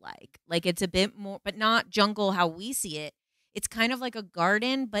jungle like. Like it's a bit more, but not jungle how we see it. It's kind of like a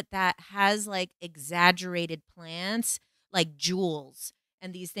garden, but that has like exaggerated plants, like jewels.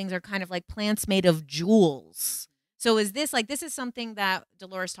 And these things are kind of like plants made of jewels. So is this like this is something that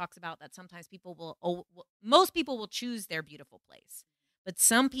Dolores talks about that sometimes most people will choose their beautiful place, but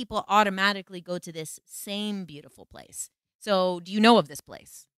some people automatically go to this same beautiful place. So do you know of this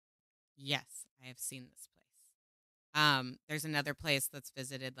place? Yes, I have seen this place. There's another place that's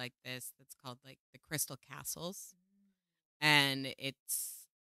visited like this that's called like the Crystal Castles, and it's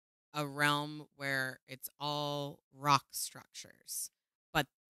a realm where it's all rock structures. But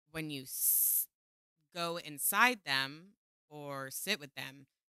when you go inside them or sit with them,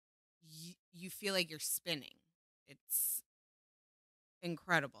 you feel like you're spinning. It's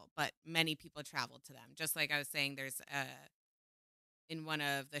incredible, but many people travel to them. Just like I was saying, there's in one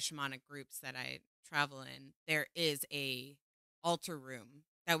of the shamanic groups that I travel in, there is a altar room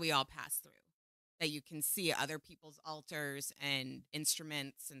that we all pass through that you can see other people's altars and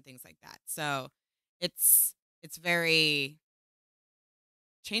instruments and things like that. So it's very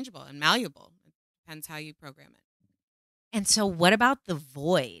changeable and malleable. It depends how you program it. And so what about the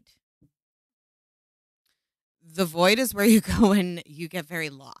void? The void is where you go and you get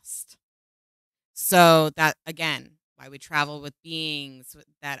very lost. So that again, why we travel with beings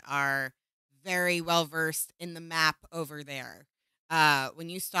that are very well versed in the map over there. When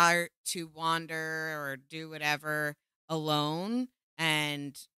you start to wander or do whatever alone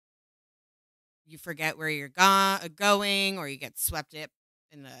and you forget where you're going or you get swept up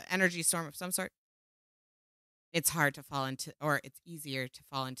in the energy storm of some sort, it's hard to fall into, or it's easier to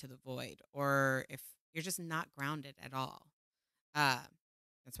fall into the void, or if you're just not grounded at all. Uh,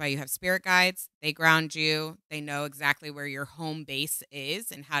 that's why you have spirit guides. They ground you. They know exactly where your home base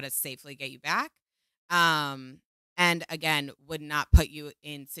is and how to safely get you back. And again, would not put you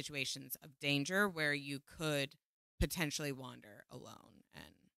in situations of danger where you could potentially wander alone.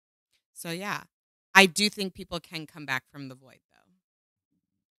 And so, yeah, I do think people can come back from the void, though.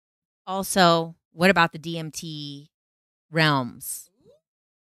 Also, what about the DMT realms?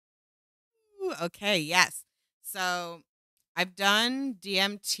 Ooh, okay, yes. So I've done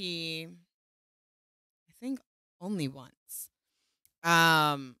DMT, I think only once.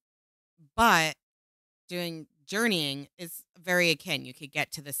 But doing journeying is very akin. You could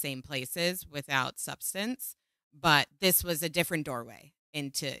get to the same places without substance, but this was a different doorway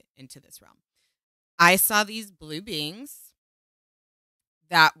into this realm. I saw these blue beings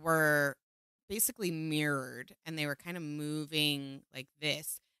that were basically mirrored, and they were kind of moving like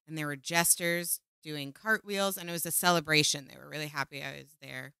this, and there were jesters doing cartwheels, and it was a celebration. They were really happy I was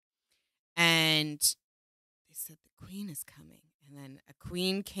there, and they said the queen is coming, and then a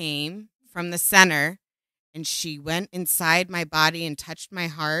queen came from the center, and she went inside my body and touched my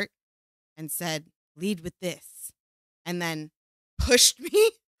heart and said, lead with this, and then pushed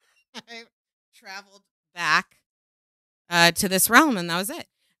me. I traveled back to this realm, and that was it.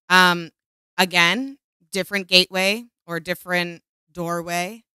 Again, different gateway or different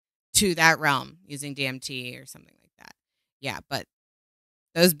doorway to that realm using DMT or something like that. Yeah, but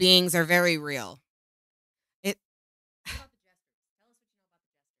those beings are very real. It.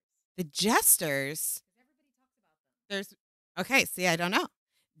 The jesters. There's okay. See, I don't know.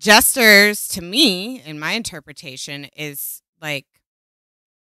 Jesters, to me, in my interpretation, is like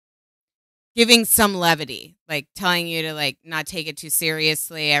giving some levity, like telling you to like not take it too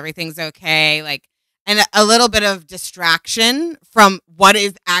seriously. Everything's okay. Like, and a little bit of distraction from what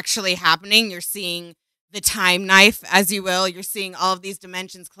is actually happening. You're seeing the time knife, as you will. You're seeing all of these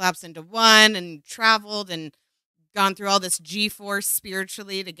dimensions collapse into one, and traveled and gone through all this G-force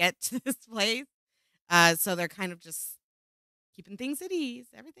spiritually to get to this place. So they're kind of just keeping things at ease.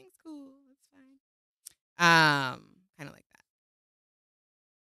 Everything's cool. It's fine. kind of like that.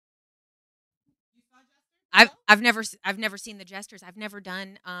 You saw I've never seen the jesters. I've never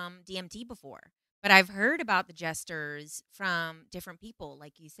done DMT before. But I've heard about the jesters from different people,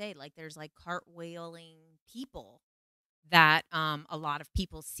 like you say. Like there's like cartwheeling people that a lot of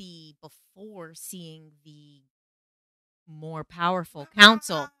people see before seeing the more powerful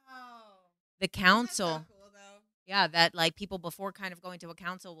council. The council. Isn't that so cool, though? Yeah, that like people before kind of going to a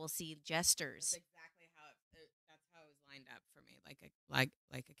council will see That's jesters. exactly how that's how it was lined up for me, like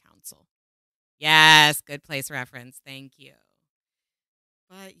a council. Yes, good place reference. Thank you.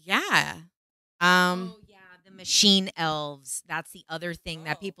 But yeah, Oh yeah, the machine elves. That's the other thing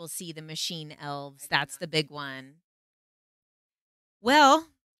that Oh. people see, the machine elves. I did That's not the know big this. one. Well,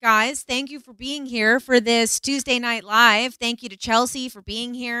 guys, thank you for being here for this Tuesday Night Live. Thank you to Chelsea for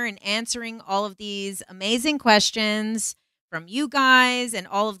being here and answering all of these amazing questions from you guys and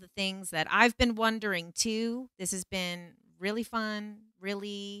all of the things that I've been wondering too. This has been really fun,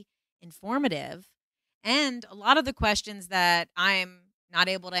 really informative, and a lot of the questions that I'm not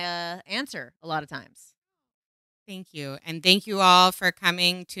able to answer a lot of times. Thank you. And thank you all for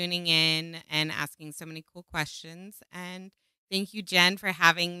coming, tuning in, and asking so many cool questions. And thank you, Jen, for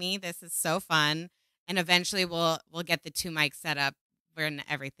having me. This is so fun. And eventually we'll get the two mics set up when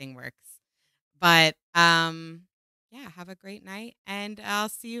everything works. But yeah, have a great night and I'll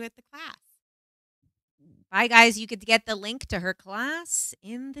see you at the class. Bye, guys. You could get the link to her class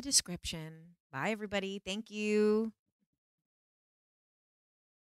in the description. Bye, everybody. Thank you.